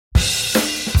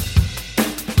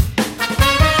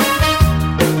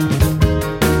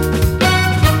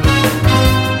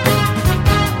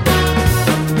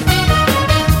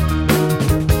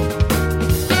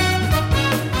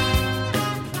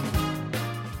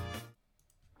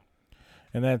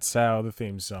And that's how the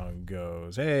theme song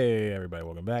goes. Hey, everybody,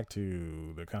 welcome back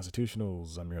to the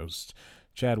Constitutionals. I'm your host,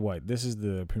 Chad White. This is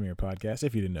the premiere podcast.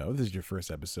 If you didn't know, this is your first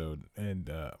episode. And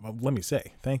well, let me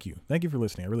say, thank you. Thank you for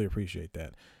listening. I really appreciate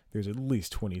that. There's at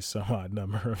least 20 some odd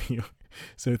number of you.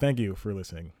 So thank you for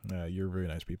listening. You're very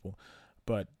nice people.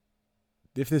 But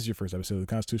if this is your first episode of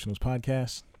the Constitutionals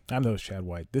podcast, I'm the host, Chad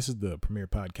White. This is the premiere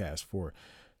podcast for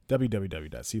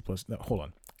www.c+. No, hold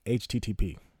on.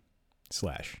 HTTP/ /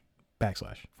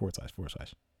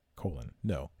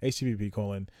 no, http :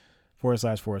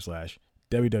 /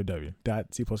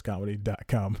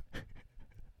 www.cpluscomedy.com.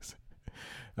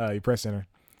 You press enter,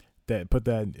 put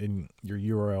that in your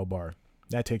URL bar.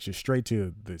 That takes you straight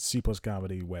to the C Plus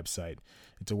Comedy website.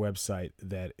 It's a website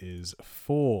that is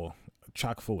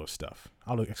chock full of stuff.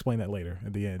 I'll explain that later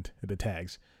at the end, at the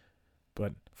tags.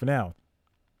 But for now,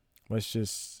 let's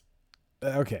just...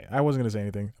 Okay, I wasn't going to say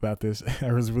anything about this.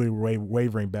 I was really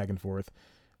wavering back and forth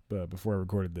before I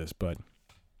recorded this, but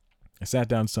I sat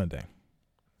down Sunday.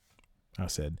 I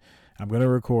said, I'm going to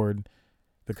record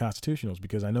the Constitutionals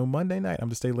because I know Monday night I'm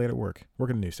going to stay late at work,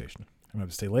 working a news station. I'm going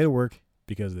to stay late at work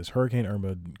because of this Hurricane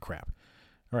Irma crap.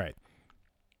 All right.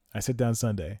 I sit down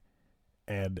Sunday,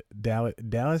 and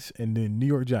Dallas and the New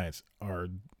York Giants are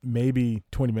maybe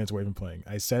 20 minutes away from playing.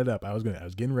 I set it up. I was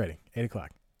getting ready. 8 o'clock.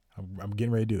 I'm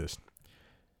getting ready to do this.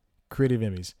 Creative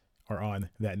Emmys are on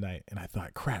that night, and I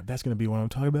thought, crap, that's going to be what I'm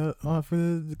talking about for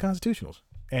the Constitutionals.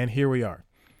 And here we are.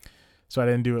 So I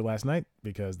didn't do it last night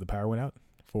because the power went out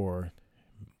for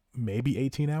maybe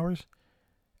 18 hours,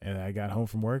 and I got home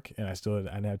from work, and I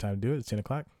didn't have time to do it. It's 10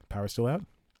 o'clock. Power's still out.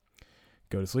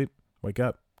 Go to sleep. Wake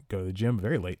up. Go to the gym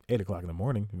very late. 8 o'clock in the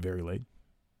morning. Very late.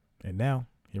 And now,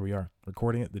 here we are,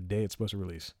 recording it the day it's supposed to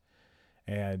release.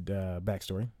 And more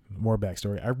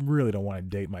backstory. I really don't want to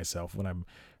date myself when I'm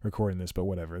recording this, but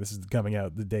whatever. This is coming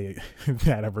out the day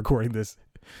that I'm recording this,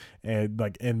 and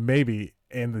maybe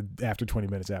after 20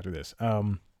 minutes after this.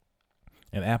 And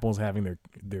Apple's having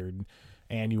their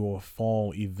annual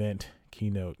fall event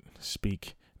keynote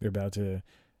speak. They're about to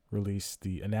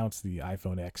announce the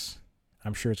iPhone X.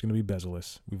 I'm sure it's going to be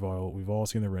bezel-less. We've all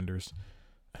seen the renders.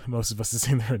 Most of us have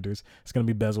seen the renders. It's going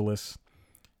to be bezel-less.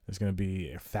 It's going to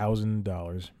be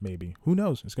 $1,000, maybe. Who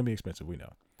knows? It's going to be expensive. We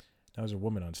know. Now there's a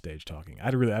woman on stage talking. I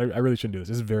really shouldn't do this.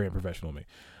 This is very unprofessional of me.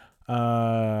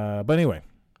 But anyway,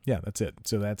 yeah, that's it.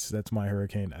 So that's my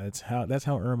hurricane. That's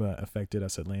how Irma affected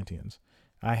us Atlanteans.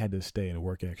 I had to stay and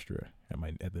work extra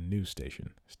at the news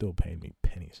station. Still paying me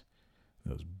pennies.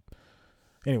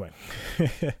 Anyway.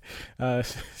 I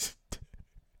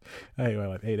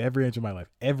hate every inch of my life.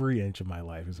 Every inch of my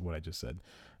life is what I just said.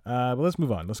 But let's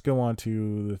move on. Let's go on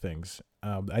to the things.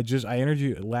 I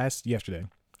interviewed yesterday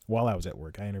while I was at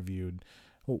work. I interviewed.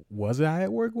 Was I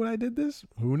at work when I did this?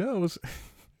 Who knows?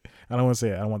 I don't want to say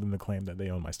it. I don't want them to claim that they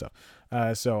own my stuff.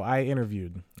 So I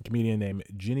interviewed a comedian named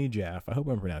Ginny Jaff. I hope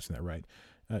I'm pronouncing that right.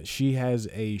 She has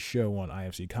a show on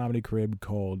IFC Comedy Crib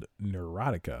called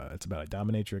Neurotica. It's about a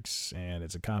dominatrix, and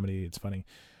it's a comedy. It's funny.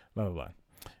 Blah, blah, blah.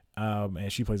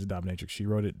 And she plays a dominatrix. She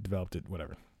wrote it, developed it,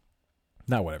 whatever.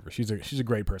 Not whatever. She's a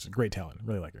great person, great talent.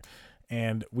 Really like her.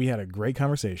 And we had a great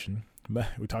conversation.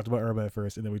 We talked about Irma at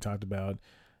first, and then we talked about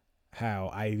how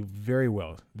I very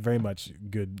much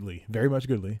goodly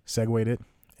segued it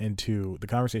into the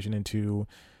conversation into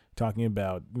talking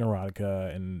about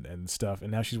Neurotica and stuff.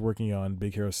 And now she's working on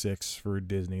Big Hero 6 for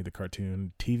Disney, the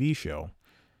cartoon TV show.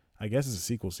 I guess it's a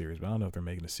sequel series, but I don't know if they're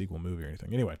making a sequel movie or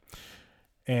anything. Anyway.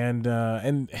 And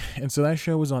so that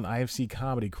show was on IFC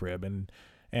Comedy Crib,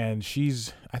 and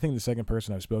she's, I think, the second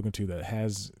person I've spoken to that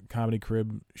has Comedy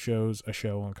Crib a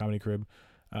show on Comedy Crib.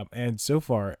 And so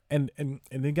far, and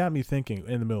it got me thinking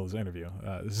in the middle of this interview.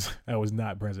 I was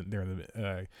not present there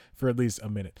for at least a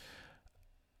minute.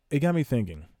 It got me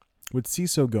thinking, with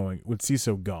CISO gone,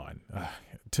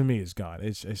 to me it's gone.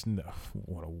 It's no,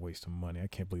 what a waste of money. I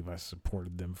can't believe I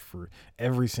supported them for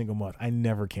every single month. I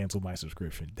never canceled my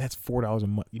subscription. That's $4 a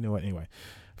month. You know what? Anyway,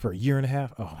 for a year and a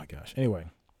half. Oh my gosh. Anyway,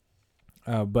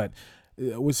 but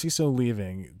with CISO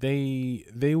leaving, they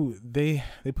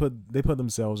put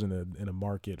themselves in a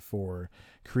market for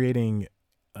creating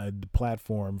a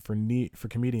platform for niche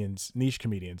comedians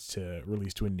to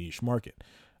release to a niche market.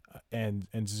 And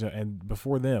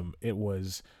before them, it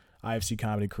was IFC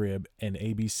Comedy Crib and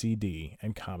ABCD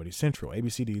and Comedy Central.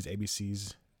 ABCD is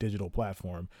ABC's digital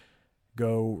platform.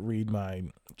 Go read my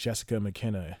Jessica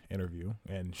McKenna interview,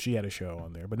 and she had a show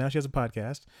on there. But now she has a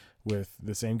podcast with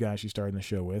the same guy she started the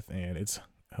show with, and it's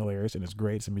hilarious and it's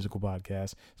great. It's a musical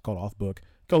podcast. It's called Off Book.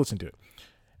 Go listen to it.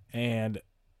 And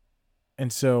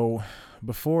so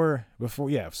before,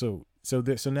 so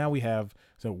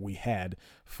we had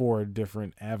 4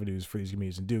 different avenues for these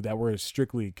comedians to do that were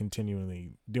strictly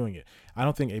continually doing it. I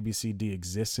don't think ABCD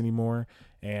exists anymore,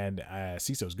 and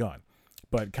CISO's gone,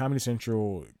 but Comedy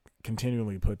Central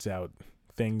continually puts out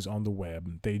things on the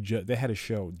web. They had a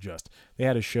show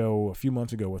a few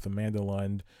months ago with Amanda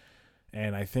Lund,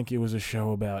 and I think it was a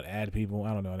show about ad people.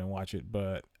 I don't know, I didn't watch it,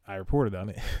 but I reported on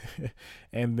it.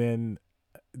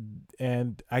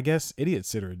 And I guess Idiot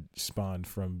Sitter spawned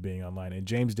from being online. And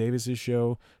James Davis's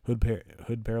show, Hood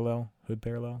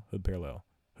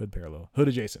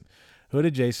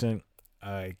Adjacent,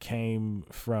 came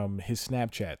from his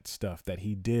Snapchat stuff that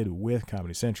he did with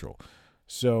Comedy Central.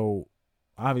 So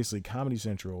obviously Comedy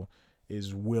Central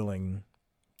is willing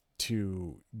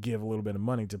to give a little bit of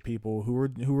money to people who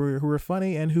are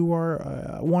funny and who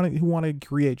want to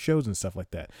create shows and stuff like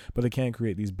that, but they can't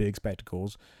create these big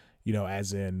spectacles,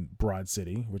 as in Broad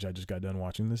City, which I just got done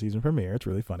watching the season premiere. It's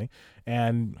really funny,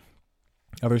 and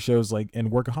other shows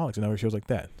and Workaholics and other shows like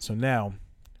that. So now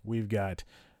we've got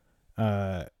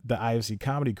the IFC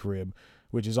Comedy Crib,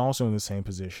 which is also in the same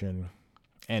position,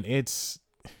 and it's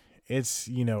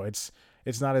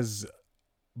not as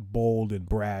bold and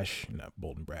brash,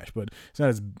 but it's not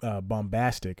as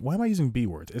bombastic. Why am I using B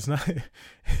words? It's not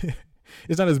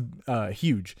it's not as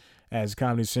huge as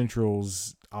Comedy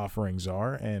Central's offerings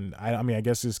are, and I mean I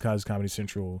guess it's because Comedy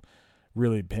Central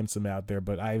really pimps them out there,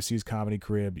 but IFC's Comedy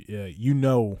Crib,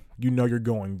 you're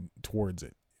going towards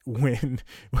it when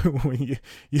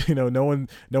no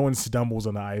one stumbles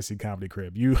on the IFC Comedy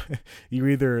Crib. You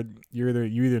either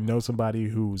know somebody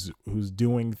who's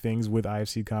doing things with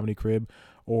IFC Comedy Crib,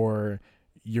 or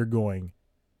you're going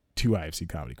to IFC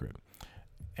Comedy Crib.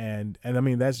 And I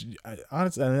mean that's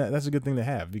honestly that's a good thing to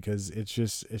have, because it's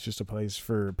just a place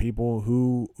for people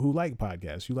who like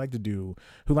podcasts, who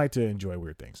like to enjoy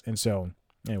weird things. And so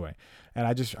anyway, and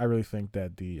I really think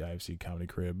that the IFC Comedy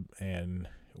Crib and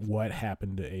what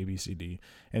happened to ABCD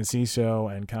and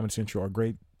CISO and Comedy Central are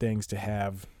great things to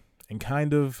have, and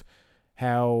kind of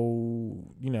how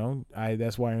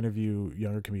that's why I interview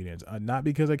younger comedians, not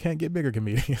because I can't get bigger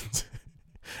comedians,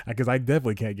 because I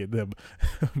definitely can't get them,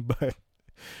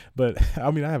 but I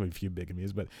mean I have a few big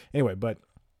comedians, but anyway, but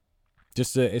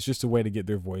it's just a way to get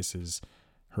their voices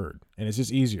heard, and it's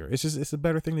just easier. It's a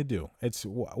better thing to do. It's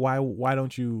why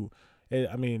don't you?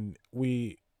 I'm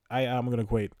gonna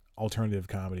equate alternative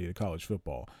comedy to college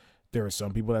football. There are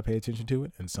some people that pay attention to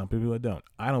it and some people that don't.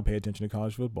 I don't pay attention to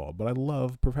college football, but I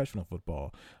love professional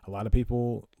football. A lot of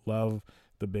people love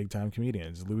the big time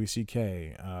comedians, Louis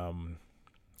C.K.,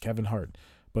 Kevin Hart.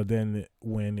 But then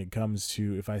when it comes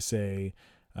to, if I say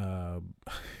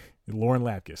Lauren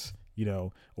Lapkus,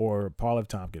 or Paul F.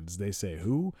 Tompkins, they say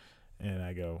who? And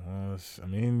I go,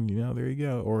 there you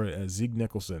go. Or Zeke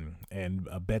Nicholson and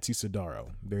Betsy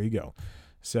Sidaro. There you go.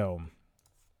 So,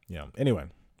 anyway.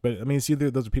 But I mean, see,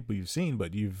 those are people you've seen,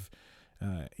 but you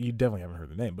definitely haven't heard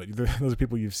their name. But those are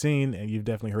people you've seen, and you've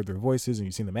definitely heard their voices, and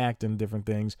you've seen them act in different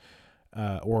things.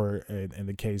 Or in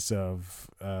the case of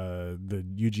the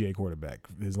UGA quarterback,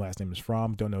 his last name is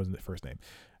Fromm. Don't know his first name.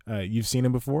 You've seen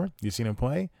him before. You've seen him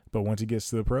play. But once he gets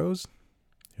to the pros,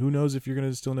 who knows if you're going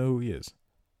to still know who he is.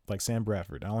 Like Sam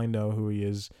Bradford. I only know who he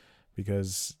is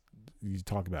because you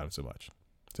talk about him so much.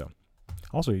 So,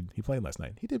 also, he played last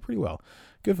night. He did pretty well.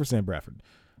 Good for Sam Bradford.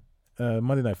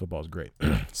 Monday Night Football is great.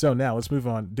 So now let's move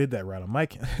on. Did that right on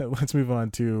Mike. Let's move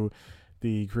on to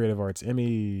the Creative Arts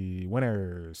Emmy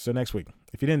winners. So next week,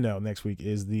 if you didn't know, next week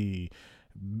is the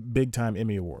big time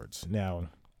Emmy Awards. Now,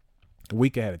 a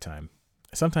week ahead of time.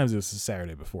 Sometimes it's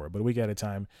Saturday before, but a week at a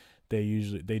time, they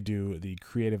do the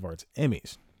Creative Arts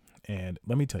Emmys. And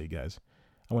let me tell you guys,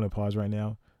 I want to pause right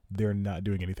now. They're not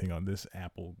doing anything on this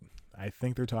Apple. I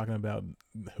think they're talking about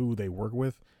who they work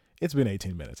with. It's been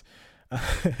 18 minutes.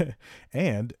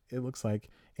 And it looks like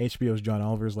HBO's John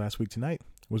Oliver's Last Week Tonight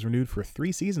was renewed for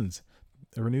 3 seasons.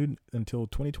 Renewed until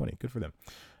 2020. Good for them.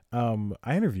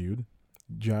 I interviewed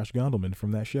Josh Gondelman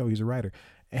from that show. He's a writer.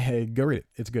 Hey, go read it.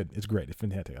 It's good. It's great. It's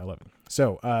fantastic. I love it.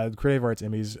 So, the Creative Arts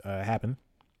Emmys happened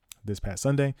this past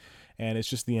Sunday, and it's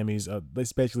just the Emmys.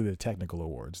 It's basically the technical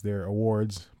awards. They're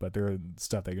awards, but they're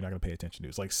stuff that you're not going to pay attention to.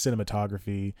 It's like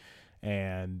cinematography,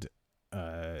 and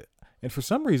for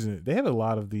some reason they have a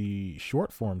lot of the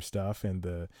short form stuff and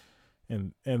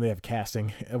they have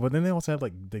casting, but then they also have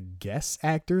like the guest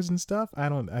actors and stuff. I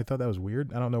thought that was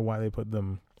weird. I don't know why they put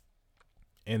them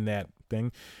in that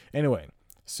thing. Anyway,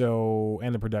 so,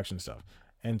 and the production stuff.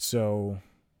 And so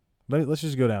let's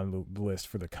just go down the list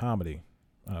for the comedy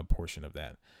portion of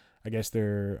that. I guess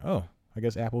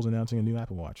Apple's announcing a new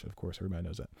Apple Watch. Of course, everybody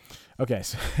knows that. Okay,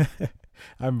 so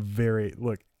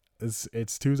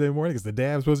It's Tuesday morning. It's the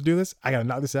day I'm supposed to do this. I gotta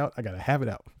knock this out. I gotta have it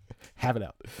out. Have it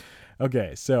out.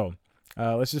 Okay, so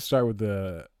let's just start with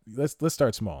let's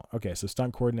start small. Okay, so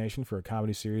stunt coordination for a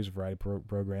comedy series variety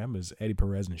program is Eddie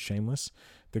Perez and Shameless.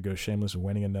 There goes Shameless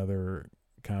winning another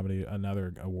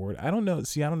award. I don't know.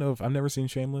 See, I don't know if I've never seen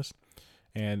Shameless,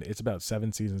 and it's about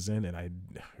 7 seasons in,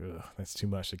 and that's too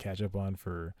much to catch up on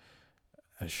for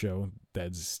a show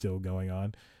that's still going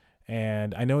on.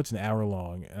 And I know it's an hour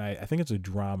long, and I think it's a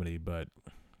dramedy, but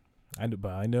I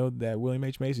know that William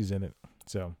H. Macy's in it,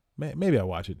 so maybe I'll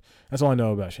watch it. That's all I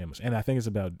know about Shameless, and I think it's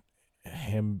about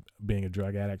him being a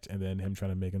drug addict and then him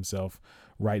trying to make himself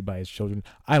right by his children.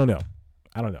 I don't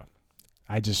know.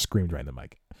 I just screamed right in the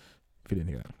mic if you didn't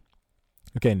hear that.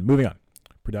 Okay, moving on.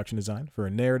 Production design for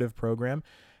a narrative program.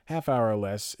 Half hour or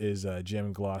less is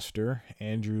Jim Gloucester,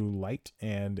 Andrew Light,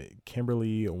 and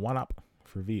Kimberly Wanop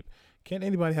for Veep. Can't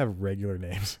anybody have regular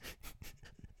names?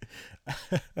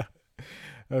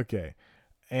 Okay.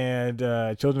 And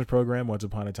children's program, Once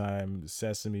Upon a Time,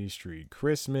 Sesame Street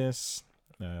Christmas.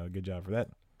 Good job for that.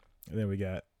 And then we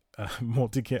got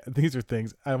these are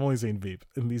things I've only seen Veep,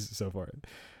 and these so far.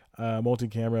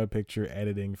 Multi-camera picture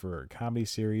editing for comedy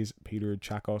series, Peter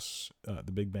Chakos,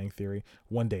 The Big Bang Theory.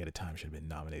 One Day at a Time should have been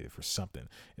nominated for something.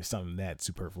 It's something that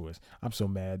superfluous. I'm so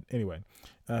mad. Anyway,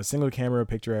 single camera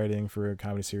picture editing for a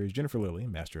comedy series, Jennifer Lilly,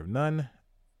 Master of None.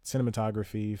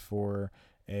 Cinematography for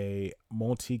a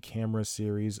multi-camera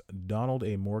series, Donald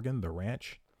A. Morgan, The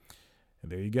Ranch.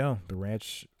 And there you go. The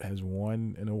Ranch has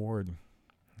won an award.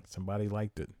 Somebody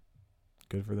liked it.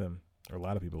 Good for them. Or a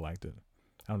lot of people liked it.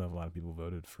 I don't know if a lot of people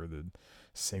voted for the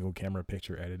single camera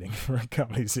picture editing for a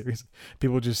comedy series.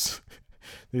 People they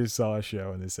just saw a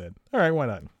show and they said, all right, why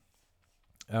not?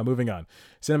 Moving on.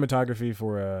 Cinematography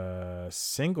for a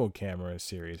single camera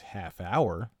series, half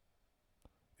hour.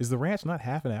 Is The Ranch not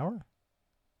half an hour?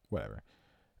 Whatever.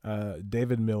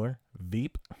 David Miller,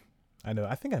 Veep.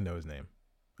 I think I know his name.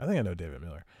 I think I know David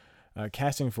Miller.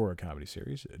 Casting for a comedy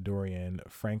series, Dorian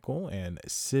Frankel and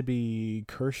Sibby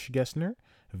Kirschgessner,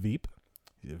 Veep.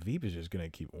 Veep is just going to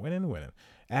keep winning.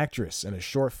 Actress in a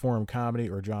short form comedy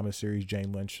or drama series,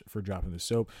 Jane Lynch for Dropping the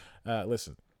Soap.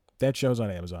 Listen, that show's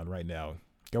on Amazon right now.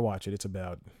 Go watch it. It's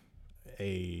about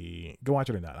go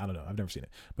watch it or not. I don't know. I've never seen it,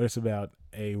 but it's about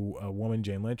a woman,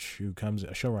 Jane Lynch, who comes, a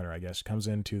showrunner, I guess, comes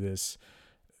into this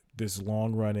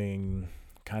long running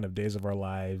kind of Days of Our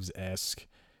Lives-esque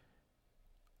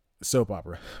soap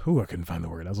opera. Ooh, I couldn't find the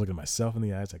word. I was looking at myself in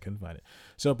the eyes. I couldn't find it.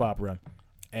 Soap opera.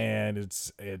 And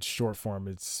it's short form.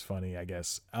 It's funny, I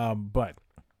guess. But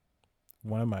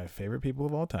one of my favorite people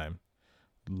of all time,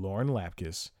 Lauren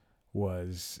Lapkus,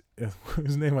 was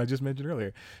whose name I just mentioned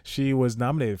earlier. She was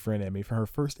nominated for an Emmy, for her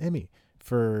first Emmy,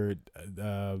 for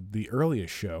the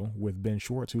earliest show with Ben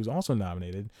Schwartz, who was also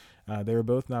nominated. They were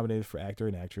both nominated for actor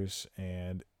and actress,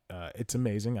 and it's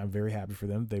amazing. I'm very happy for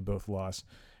them. They both lost.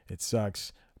 It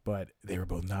sucks. But they were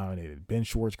both nominated. Ben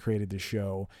Schwartz created the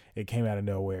show. It came out of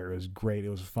nowhere. It was great. It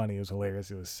was funny. It was hilarious.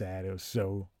 It was sad. It was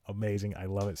so amazing. I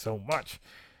love it so much.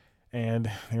 And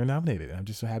they were nominated. I'm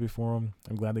just so happy for them.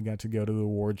 I'm glad they got to go to the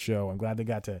award show. I'm glad they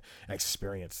got to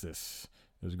experience this.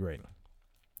 It was great.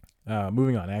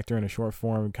 Moving on. Actor in a short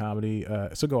form comedy.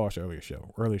 So go watch the earlier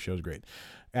show. Earlier show is great.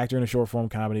 Actor in a short form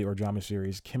comedy or drama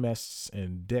series, Kim Estes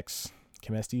and Dix.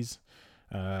 Kim Estes.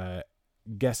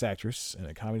 Guest actress in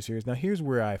a comedy series. Now, here's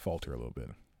where I falter a little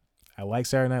bit. I like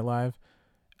Saturday Night Live.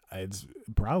 It's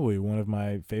probably one of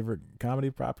my favorite comedy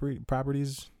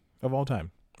properties of all time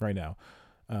right now.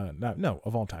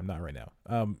 Of all time, not right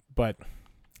now. But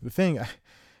the thing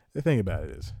about it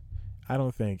is, I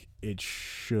don't think it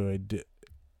should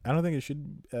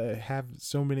have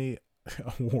so many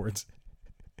awards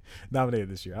nominated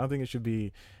this year. I don't think it should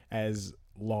be as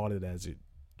lauded as it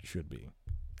should be.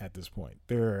 At this point,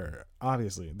 there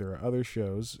are other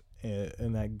shows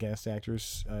in that guest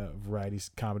actress variety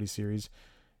comedy series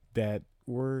that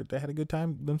had a good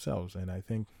time themselves, and I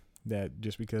think that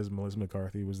just because Melissa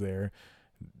McCarthy was there,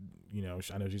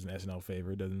 I know she's an SNL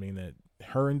favorite, doesn't mean that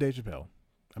her and Dave Chappelle.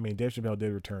 I mean, Dave Chappelle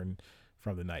did return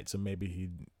from the night, so maybe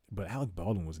but Alec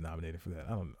Baldwin was nominated for that.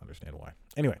 I don't understand why.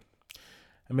 Anyway,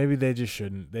 maybe they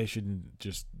shouldn't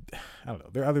just. I don't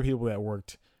know. There are other people that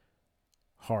worked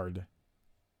hard.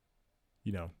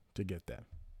 To get that.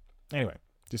 Anyway,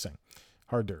 just saying.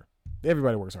 Harder.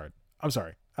 Everybody works hard. I'm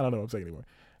sorry. I don't know what I'm saying anymore.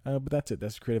 But that's it.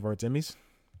 That's Creative Arts Emmys.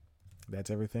 That's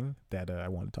everything that I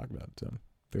want to talk about. So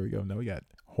there we go. Now we got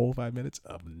a whole 5 minutes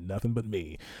of nothing but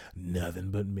me. Nothing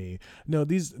but me. No,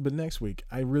 but next week,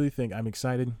 I really think I'm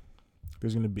excited. I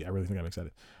really think I'm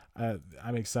excited.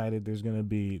 I'm excited. There's going to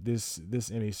be, this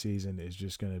Emmy season is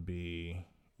just going to be,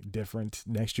 different.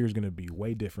 Next year is going to be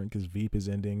way different because Veep is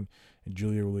ending and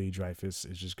Julia Louis-Dreyfus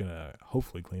is just going to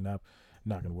hopefully clean up.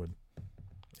 Knock on wood.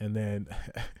 And then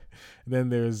then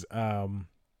there's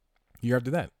year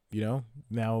after that,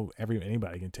 now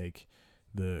anybody can take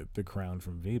the crown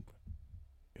from Veep.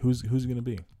 Who's it going to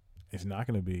be? It's not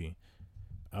going to be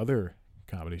other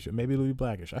comedy show. Maybe it'll be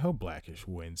Blackish. I hope Blackish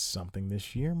wins something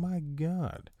this year. My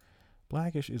God.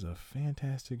 Blackish is a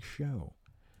fantastic show.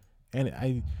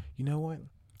 And you know what?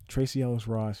 Tracy Ellis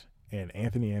Ross and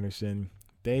Anthony Anderson,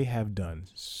 they have done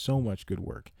so much good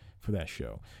work for that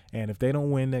show. And if they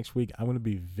don't win next week, I'm going to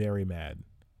be very mad.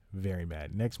 Very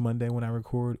mad. Next Monday when I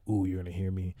record, you're going to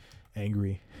hear me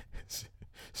angry,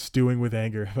 stewing with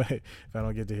anger if I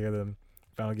don't get to hear them.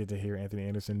 If I don't get to hear Anthony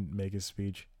Anderson make his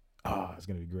speech, it's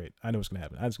going to be great. I know what's going to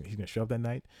happen. He's going to show up that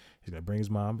night. He's going to bring his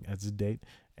mom as his date,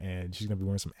 and she's going to be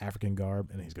wearing some African garb,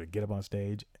 and he's going to get up on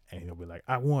stage, and he'll be like,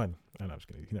 I won. I know,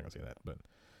 he's not going to say that, but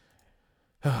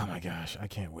oh my gosh, I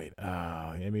can't wait.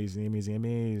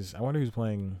 Emmys. I wonder who's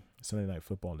playing Sunday Night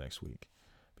Football next week,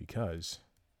 because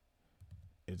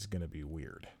it's going to be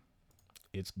weird.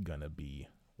 It's going to be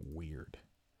weird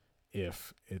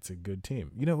if it's a good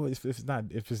team.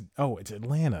 It's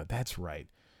Atlanta. That's right.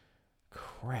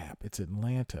 Crap, it's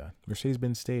Atlanta.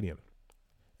 Mercedes-Benz Stadium.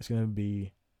 It's going to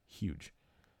be huge.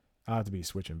 I'll have to be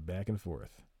switching back and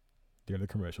forth during the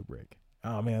commercial break.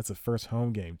 Oh, man, that's the first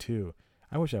home game, too.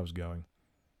 I wish I was going.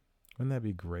 Wouldn't that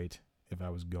be great if I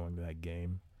was going to that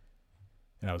game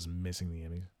and I was missing the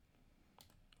Emmys?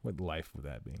 What life would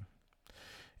that be?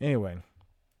 Anyway,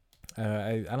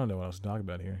 I don't know what else to talk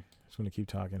about here. Just want to keep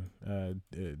talking.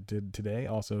 Today,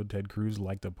 also, Ted Cruz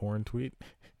liked a porn tweet.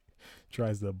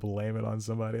 Tries to blame it on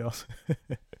somebody else.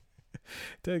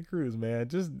 Ted Cruz, man,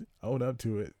 just own up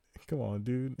to it. Come on,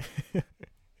 dude. It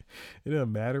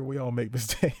doesn't matter. We all make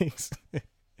mistakes.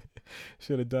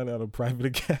 Should have done it on a private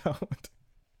account.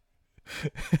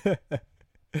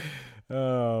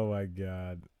 Oh my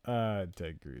God.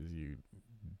 Ted Cruz, you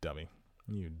dummy.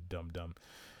 You dumb.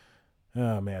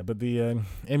 Oh man, but the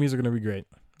Emmys are going to be great.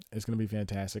 It's going to be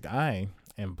fantastic. I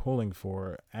am pulling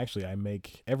for, actually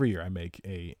every year I make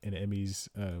an Emmys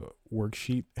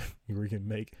worksheet where you can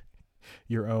make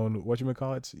your own,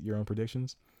 your own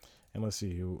predictions. And let's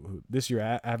see who this year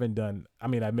I haven't done. I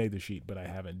mean, I made the sheet, but I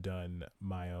haven't done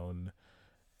my own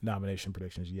nomination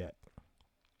predictions yet.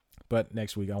 But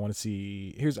next week I want to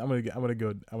see. I'm gonna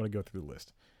go through the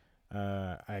list.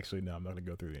 I'm not gonna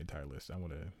go through the entire list.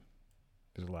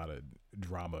 There's a lot of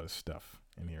drama stuff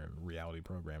in here, and reality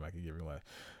program I could give you a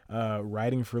lot.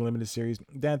 Writing for limited series,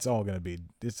 it's all gonna be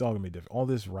difficult. All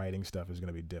this writing stuff is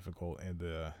gonna be difficult, and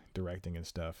the directing and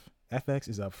stuff. FX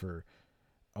is up for,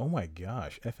 oh my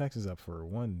gosh, FX is up for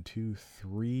 1, 2,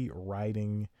 3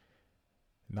 writing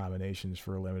nominations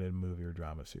for a limited movie or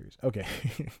drama series. Okay,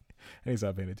 I need to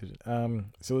stop paying attention.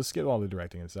 So let's skip all the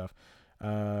directing and stuff.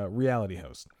 Reality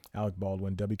host: Alec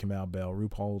Baldwin, W. Kamau Bell,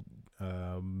 RuPaul,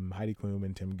 Heidi Klum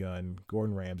and Tim Gunn,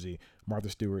 Gordon Ramsay, Martha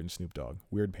Stewart, and Snoop Dogg.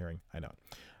 Weird pairing, I know.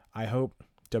 I hope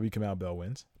W. Kamau Bell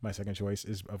wins. My second choice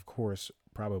is, of course,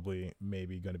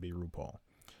 maybe going to be RuPaul.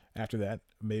 After that,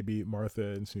 maybe Martha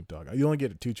and Snoop Dogg. You only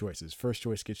get 2 choices. First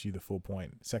choice gets you the full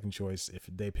point. Second choice, if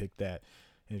they pick that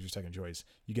and it's your second choice,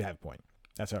 you get half a point.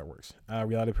 That's how it works.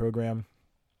 Reality program: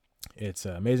 it's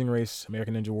Amazing Race,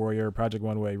 American Ninja Warrior, Project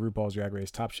Runway, RuPaul's Drag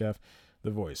Race, Top Chef,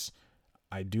 The Voice.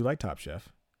 I do like Top Chef,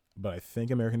 but I think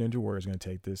American Ninja Warrior is going to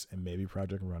take this, and maybe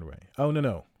Project Runway. Oh,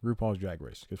 no. RuPaul's Drag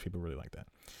Race, because people really like that.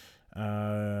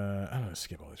 I'm going to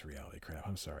skip all this reality crap.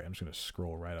 I'm sorry. I'm just going to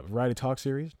scroll right up. Variety Talk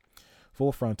Series: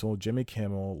 Full Frontal, Jimmy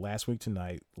Kimmel, Last Week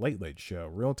Tonight, Late Late Show,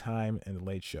 Real Time, and The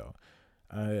Late Show.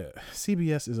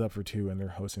 CBS is up for 2, and they're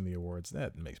hosting the awards.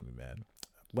 That makes me mad.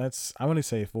 I'm going to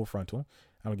say Full Frontal.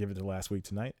 I'm going to give it to Last Week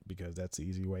Tonight, because that's the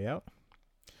easy way out.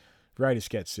 Variety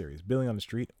sketch series: Billy on the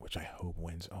Street, which I hope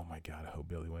wins. Oh my God, I hope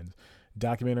Billy wins.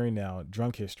 Documentary Now,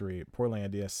 Drunk History,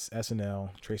 Portlandia,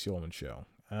 SNL, Tracy Ullman Show.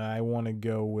 I'm going to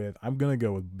go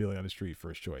with Billy on the Street,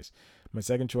 first choice. My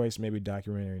second choice, maybe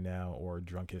Documentary Now or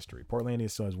Drunk History. Portlandia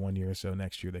still has 1 year, so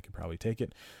next year they could probably take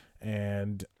it.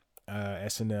 And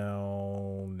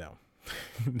SNL, no.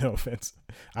 No offense.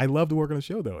 I love to work on the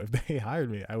show, though. If they hired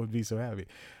me, I would be so happy.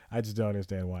 I just don't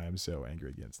understand why I'm so angry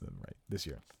against them right this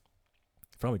year.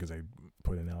 Probably because I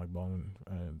put in Alec Baldwin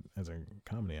as a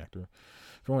comedy actor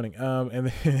for winning.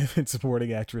 And then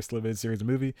supporting actress, limited series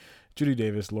movie: Judy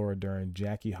Davis, Laura Dern,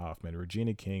 Jackie Hoffman,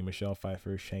 Regina King, Michelle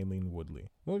Pfeiffer, Shailene Woodley.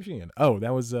 What was she in? Oh,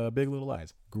 that was Big Little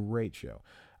Lies. Great show.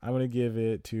 I'm going to give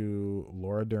it to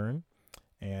Laura Dern.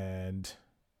 And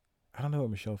I don't know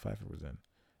what Michelle Pfeiffer was in.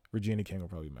 Regina King will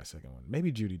probably be my second one.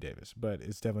 Maybe Judy Davis, but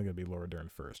it's definitely going to be Laura Dern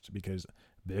first because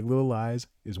Big Little Lies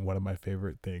is one of my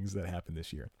favorite things that happened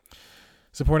this year.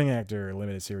 Supporting actor,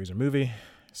 limited series or movie: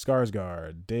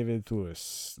 Skarsgård, David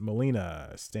Thewlis,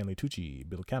 Melina, Stanley Tucci,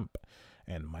 Bill Kemp,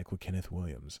 and Michael Kenneth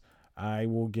Williams. I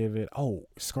will give it... Oh,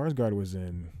 Skarsgård was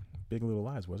in Big Little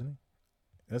Lies, wasn't he?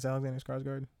 That's Alexander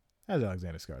Skarsgård? That's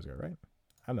Alexander Skarsgård, right?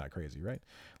 I'm not crazy, right?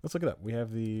 Let's look it up. We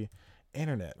have the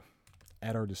internet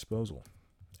at our disposal.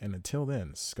 And until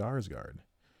then, Skarsgård.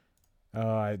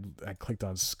 I clicked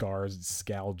on Sky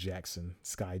Jackson.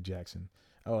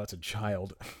 Oh, that's a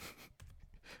child.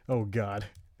 Oh, God.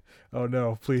 Oh,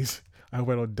 no, please. I hope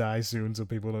I don't die soon so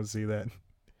people don't see that.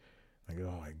 Like,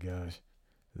 oh, my gosh.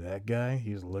 That guy,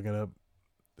 he's looking up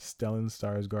Stellan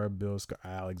Skarsgård,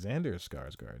 Alexander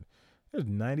Skarsgård. There's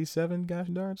 97 gosh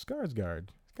darn Skarsgård.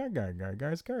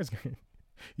 Skarsgård.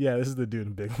 Yeah, this is the dude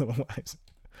in Big Little Lies.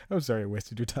 I'm sorry I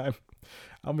wasted your time.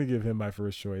 I'm going to give him my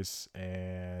first choice.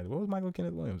 And what was Michael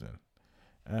Kenneth Williams in?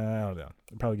 I don't know.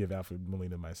 I'd probably give Alfred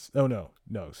Molina my... Oh, no,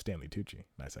 Stanley Tucci,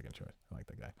 my second choice. I like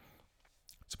that guy.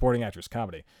 Supporting actress,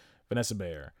 comedy: Vanessa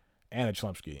Bayer, Anna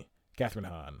Chlumsky, Catherine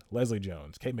Hahn, Leslie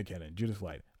Jones, Kate McKinnon, Judith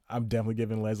Light. I'm definitely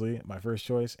giving Leslie my first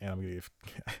choice, and I'm going to give...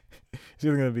 It's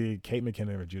either going to be Kate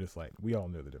McKinnon or Judith Light. We all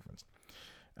know the difference.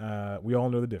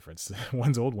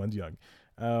 One's old, one's young.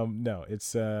 No,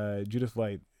 it's Judith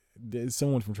Light.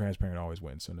 Someone from Transparent always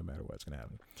wins, so no matter what's going to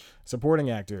happen. Supporting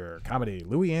actor, comedy: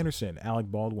 Louis Anderson, Alec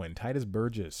Baldwin, Titus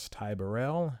Burgess, Ty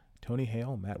Burrell, Tony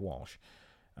Hale, Matt Walsh.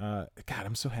 God,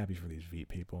 I'm so happy for these Veep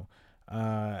people.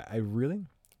 I really,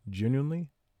 genuinely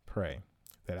pray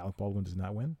that Alec Baldwin does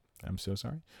not win. I'm so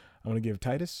sorry. I'm going to give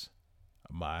Titus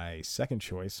my second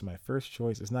choice. My first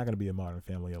choice is not going to be a Modern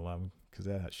Family alum because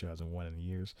that show hasn't won in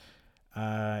years.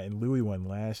 And Louis won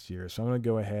last year, so I'm going to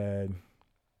go ahead.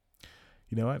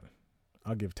 You know what?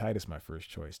 I'll give Titus my first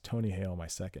choice. Tony Hale my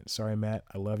second. Sorry, Matt.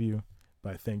 I love you,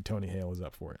 but I think Tony Hale is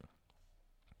up for it.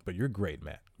 But you're great,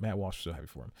 Matt. Matt Walsh, so happy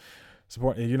for him.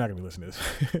 You're not going to be listening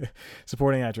to this.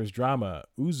 Supporting actress, drama: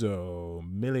 Uzo,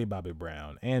 Millie Bobby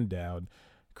Brown, Ann Dowd,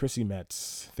 Chrissy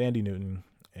Metz, Thandie Newton,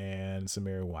 and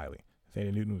Samira Wiley.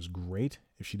 Thandie Newton was great.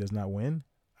 If she does not win,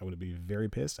 I would be very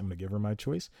pissed. I'm going to give her my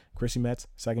choice. Chrissy Metz,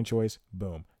 second choice.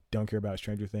 Boom. Don't care about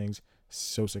Stranger Things.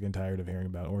 So sick and tired of hearing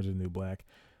about Orange is the New Black.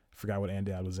 Forgot what Ann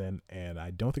Dowd was in, and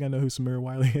I don't think I know who Samira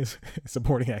Wiley is.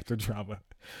 Supporting actor, drama: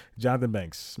 Jonathan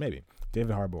Banks, maybe.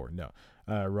 David Harbour, no.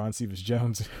 Ron Cephas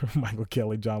Jones, Michael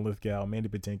Kelly, John Lithgow, Mandy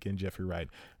Patinkin, Jeffrey Wright.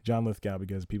 John Lithgow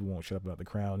because people won't shut up about The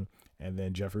Crown, and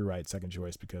then Jeffrey Wright, second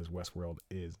choice because Westworld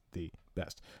is the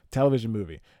best. Television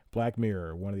movie: Black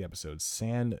Mirror, one of the episodes.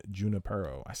 San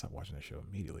Junipero. I stopped watching that show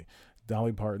immediately.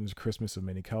 Dolly Parton's Christmas of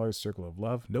Many Colors, Circle of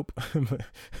Love. Nope.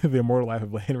 The Immortal Life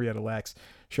of Henrietta Lacks.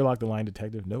 Sherlock the Lying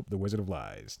Detective. Nope. The Wizard of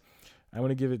Lies. I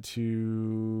want to give it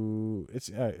to...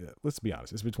 let's be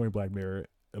honest. It's between Black Mirror,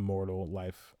 Immortal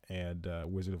Life, and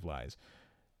Wizard of Lies.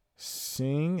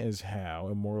 Seeing as how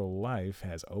Immortal Life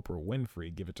has Oprah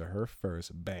Winfrey, give it to her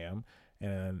first. Bam.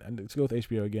 And let's go with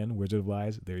HBO again. Wizard of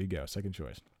Lies. There you go. Second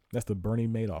choice. That's the Bernie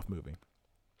Madoff movie.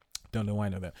 Don't know why I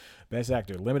know that. Best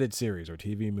actor, limited series or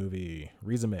TV movie: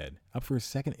 Riz Ahmed, up for his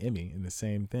second Emmy in the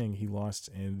same thing he lost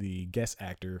in the guest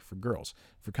actor for Girls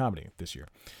for comedy this year.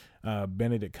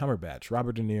 Benedict Cumberbatch,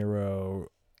 Robert De Niro,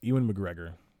 Ewan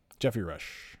McGregor, Jeffrey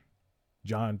Rush,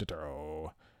 John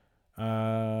Turturro.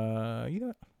 You know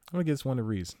what? I'm going to give this one to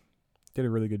Riz. Did a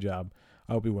really good job.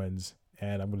 I hope he wins.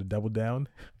 And I'm going to double down.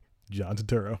 John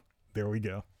Turturro. There we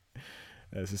go.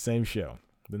 It's the same show.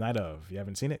 The Night Of. If you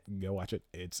haven't seen it, go watch it.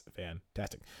 It's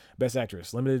fantastic. Best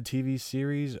actress, limited TV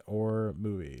series or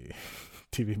movie?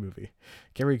 TV movie.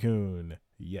 Carrie Coon.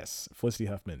 Yes. Felicity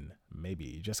Huffman.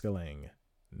 Maybe. Jessica Lange.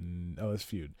 Oh, that's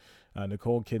Feud.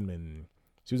 Nicole Kidman.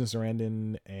 Susan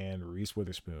Sarandon and Reese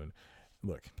Witherspoon.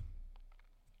 Look,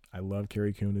 I love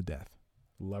Carrie Coon to death.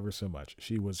 Love her so much.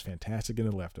 She was fantastic in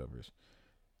The Leftovers.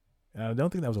 I don't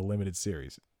think that was a limited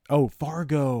series. Oh,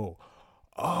 Fargo.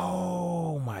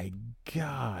 Oh my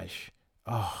gosh.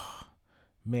 Oh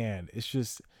man, it's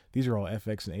just, these are all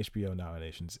FX and HBO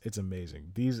nominations. It's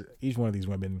amazing. Each one of these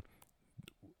women,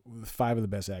 5 of the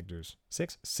best actors,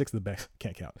 six of the best,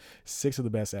 can't count, 6 of the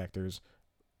best actors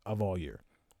of all year.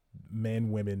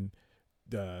 Men, women,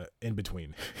 in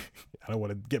between. I don't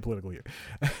want to get political here.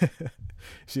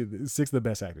 6 of the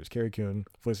best actors: Carrie Coon,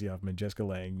 Felicity Huffman, Jessica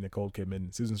Lange, Nicole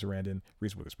Kidman, Susan Sarandon,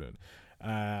 Reese Witherspoon.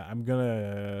 I'm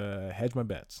gonna hedge my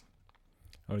bets.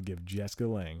 I'm gonna give Jessica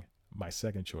Lange my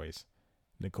second choice,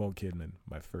 Nicole Kidman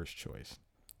my first choice.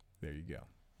 There you go.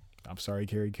 I'm sorry,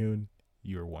 Carrie Coon.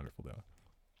 You are wonderful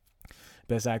though.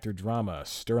 Best actor, drama: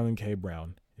 Sterling K.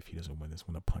 Brown. If he doesn't win this,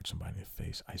 I'm going to punch somebody in the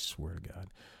face. I swear to God.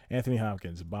 Anthony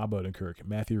Hopkins, Bob Odenkirk,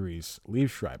 Matthew Rhys, Liev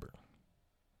Schreiber,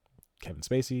 Kevin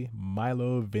Spacey,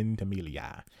 Milo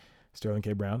Ventimiglia, Sterling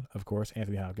K. Brown, of course,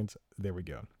 Anthony Hopkins. There we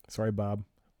go. Sorry, Bob.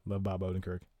 Love Bob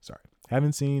Odenkirk. Sorry.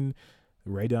 Haven't seen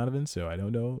Ray Donovan, so I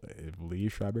don't know if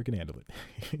Liev Schreiber can handle it.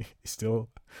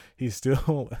 he's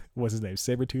still, what's his name?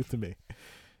 Sabretooth to me.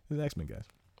 He's an X-Men, guys.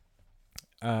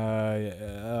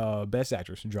 Best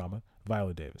Actress in Drama,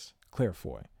 Viola Davis. Claire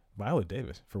Foy. Viola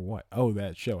Davis, for what? Oh,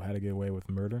 that show, How to Get Away with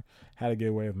Murder. How to Get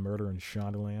Away with Murder in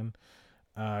Shondaland.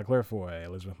 Claire Foy,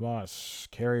 Elizabeth Moss,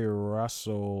 Kerry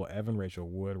Russell, Evan Rachel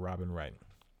Wood, Robin Wright.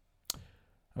 I'm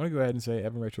going to go ahead and say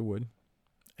Evan Rachel Wood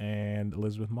and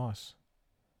Elizabeth Moss.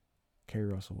 Kerry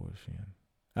Russell, what was she in?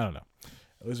 I don't know.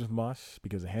 Elizabeth Moss,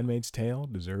 because The Handmaid's Tale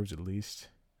deserves at least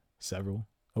several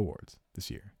awards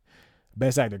this year.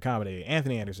 Best Actor Comedy,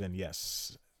 Anthony Anderson.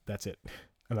 Yes, that's it.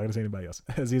 I'm not going to say anybody else.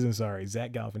 Aziz Ansari,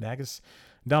 Zach Galifianakis,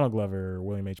 Donald Glover,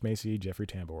 William H. Macy, Jeffrey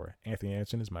Tambor. Anthony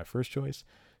Anderson is my first choice.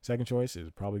 Second choice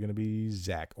is probably going to be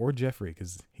Zach or Jeffrey,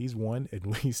 because he's won at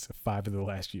least 5 of the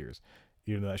last years.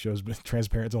 Even though that show's been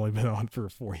Transparent's only been on for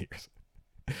 4 years.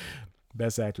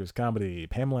 Best Actress Comedy,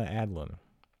 Pamela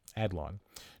Adlon,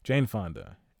 Jane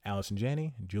Fonda, Allison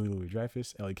Janney, Julia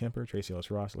Louis-Dreyfus, Ellie Kemper, Tracy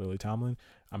Ellis Ross, Lily Tomlin.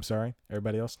 I'm sorry,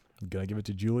 everybody else. I'm going to give it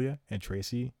to Julia and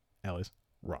Tracy Ellis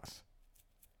Ross.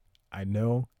 I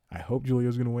hope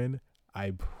Julia's going to win.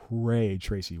 I pray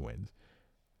Tracy wins.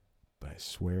 But I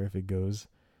swear if it goes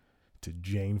to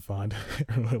Jane Fonda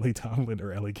or Lily Tomlin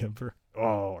or Ellie Kemper,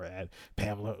 or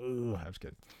Pamela, I'm just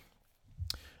kidding.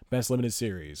 Best Limited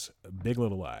Series, Big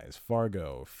Little Lies,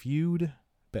 Fargo, Feud,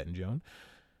 Bet and Joan,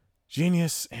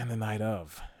 Genius, and The Night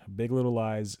Of. Big Little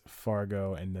Lies,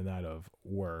 Fargo, and The Night Of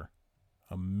were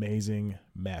amazing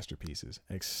masterpieces,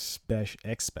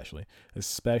 especially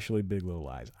Big Little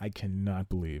Lies. I cannot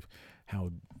believe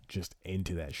how just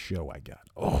into that show I got.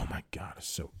 Oh my God, it's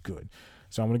so good.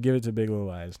 So I'm going to give it to Big Little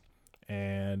Lies,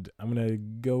 and I'm going to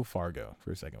go Fargo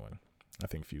for a second one. I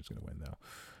think Feud's going to win, though.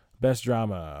 Best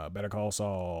Drama, Better Call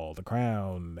Saul, The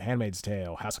Crown, The Handmaid's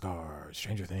Tale, House of Cards,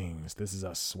 Stranger Things, This Is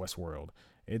Us, Westworld.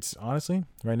 It's honestly,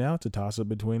 right now, it's a toss-up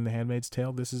between The Handmaid's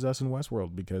Tale, This Is Us, and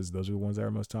Westworld, because those are the ones that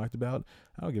are most talked about.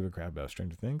 I don't give a crap about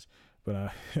Stranger Things,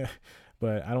 but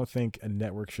but I don't think a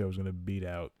network show is going to beat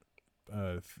out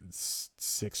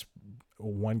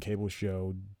 1 cable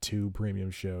show, 2 premium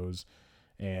shows,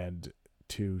 and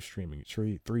 3 streaming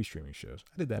shows.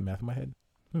 I did that math in my head.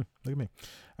 Look at me.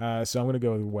 So I'm going to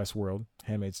go with Westworld,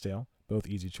 Handmaid's Tale. Both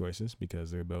easy choices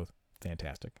because they're both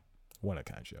fantastic,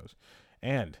 one-of-a-kind shows.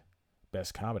 And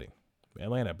Best Comedy,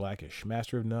 Atlanta, Blackish,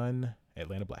 Master of None,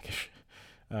 Atlanta, Blackish,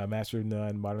 Master of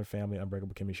None, Modern Family,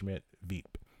 Unbreakable Kimmy Schmidt,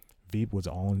 Veep. Veep was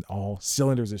all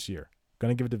cylinders this year.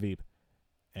 Going to give it to Veep.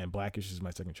 And Blackish is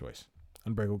my second choice.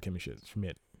 Unbreakable Kimmy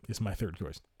Schmidt is my third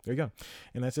choice. There you go.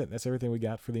 And that's it. That's everything we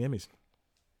got for the Emmys.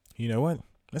 You know what?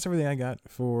 That's everything I got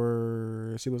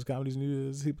for C Plus Comedy's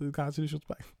new Constitutionals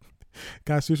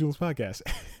podcast.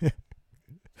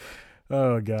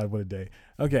 Oh, God, what a day.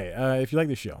 Okay, if you like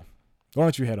this show, why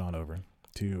don't you head on over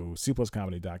to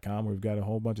cpluscomedy.com, where we've got a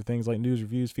whole bunch of things like news,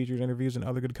 reviews, features, interviews, and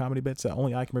other good comedy bits that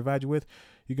only I can provide you with.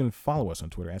 You can follow us on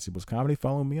Twitter at cpluscomedy.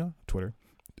 Follow me on Twitter.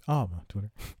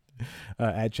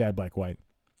 At Chad Black White.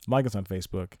 Like us on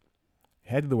Facebook.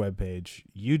 Head to the webpage,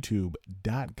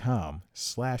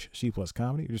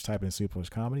 youtube.com/C+Comedy. Or just type in C+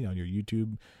 Comedy on your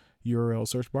YouTube URL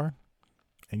search bar,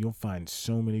 and you'll find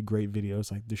so many great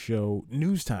videos like the show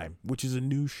News Time, which is a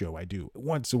news show I do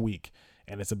once a week.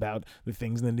 And it's about the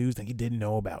things in the news that you didn't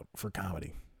know about for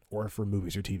comedy or for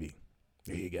movies or TV.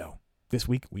 There you go. This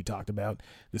week, we talked about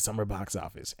the summer box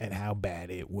office and how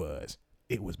bad it was.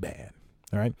 It was bad.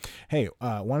 All right. Hey,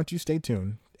 why don't you stay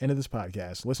tuned? End of this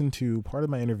podcast. Listen to part of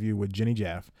my interview with Jenny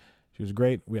Jaff. She was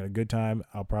great. We had a good time.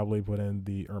 I'll probably put in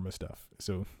the Irma stuff.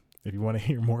 So if you want to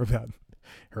hear more about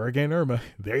Hurricane Irma,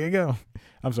 there you go.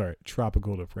 I'm sorry,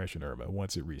 Tropical Depression Irma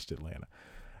once it reached Atlanta.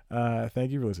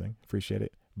 Thank you for listening. Appreciate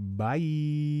it.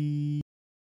 Bye.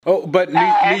 Oh, but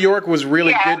New York was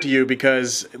really good to you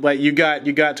because, like, you got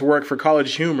to work for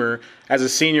College Humor as a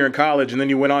senior in college, and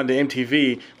then you went on to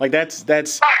MTV. Like that's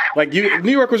like New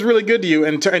York was really good to you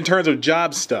in terms of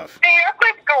job stuff. New York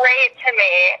was great to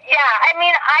me. Yeah, I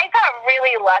mean, I got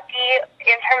really lucky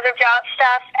in terms of job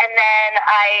stuff, and then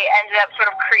I ended up sort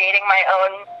of creating my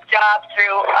own job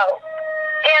through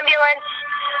ambulance,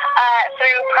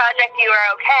 through Project You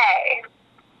Are Okay.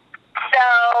 So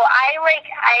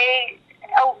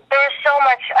there was so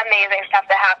much amazing stuff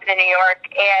that happened in New York,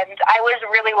 and I was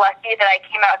really lucky that I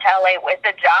came out to LA with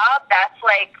a job. That's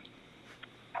like,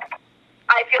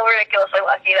 I feel ridiculously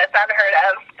lucky. That's unheard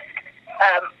of.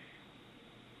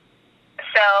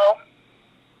 So,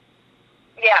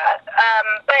 yeah.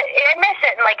 But I miss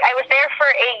it. And, like, I was there for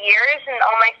 8 years, and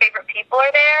all my favorite people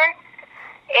are there.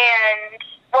 And,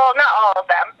 well, not all of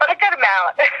them, but a good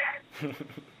amount.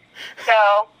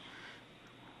 So,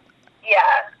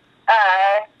 yeah.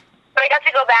 But I got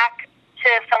to go back to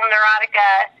film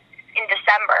Neurotica in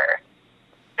December.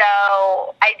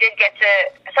 So I did get to,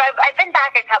 so I've been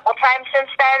back a couple times since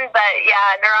then, but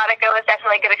yeah, Neurotica was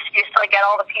definitely a good excuse to, like, get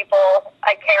all the people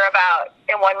I care about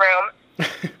in one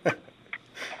room.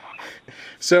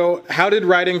 So how did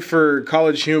writing for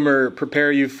College Humor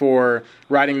prepare you for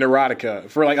writing Neurotica,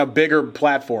 for, like, a bigger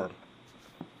platform?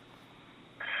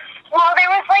 Well, there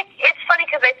was, like, it's funny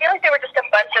because I feel like there were just a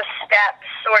bunch of steps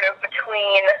sort of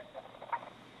between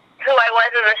who I was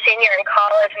as a senior in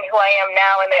college and who I am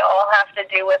now, and they all have to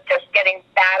do with just getting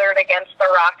battered against the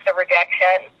rocks of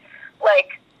rejection.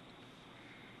 Like,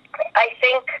 I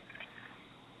think,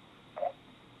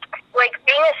 like,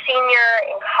 being a senior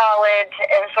in college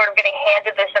and sort of getting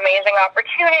handed this amazing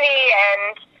opportunity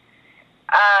and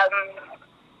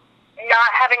not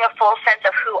having a full sense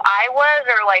of who I was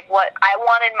or, like, what I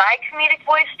wanted my comedic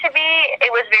voice to be,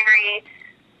 it was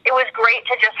great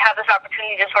to just have this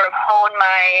opportunity to sort of hone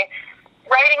my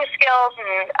writing skills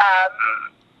and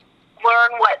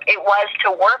learn what it was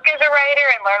to work as a writer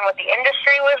and learn what the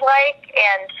industry was like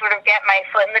and sort of get my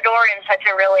foot in the door in such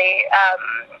a really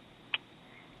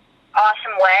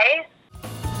awesome way.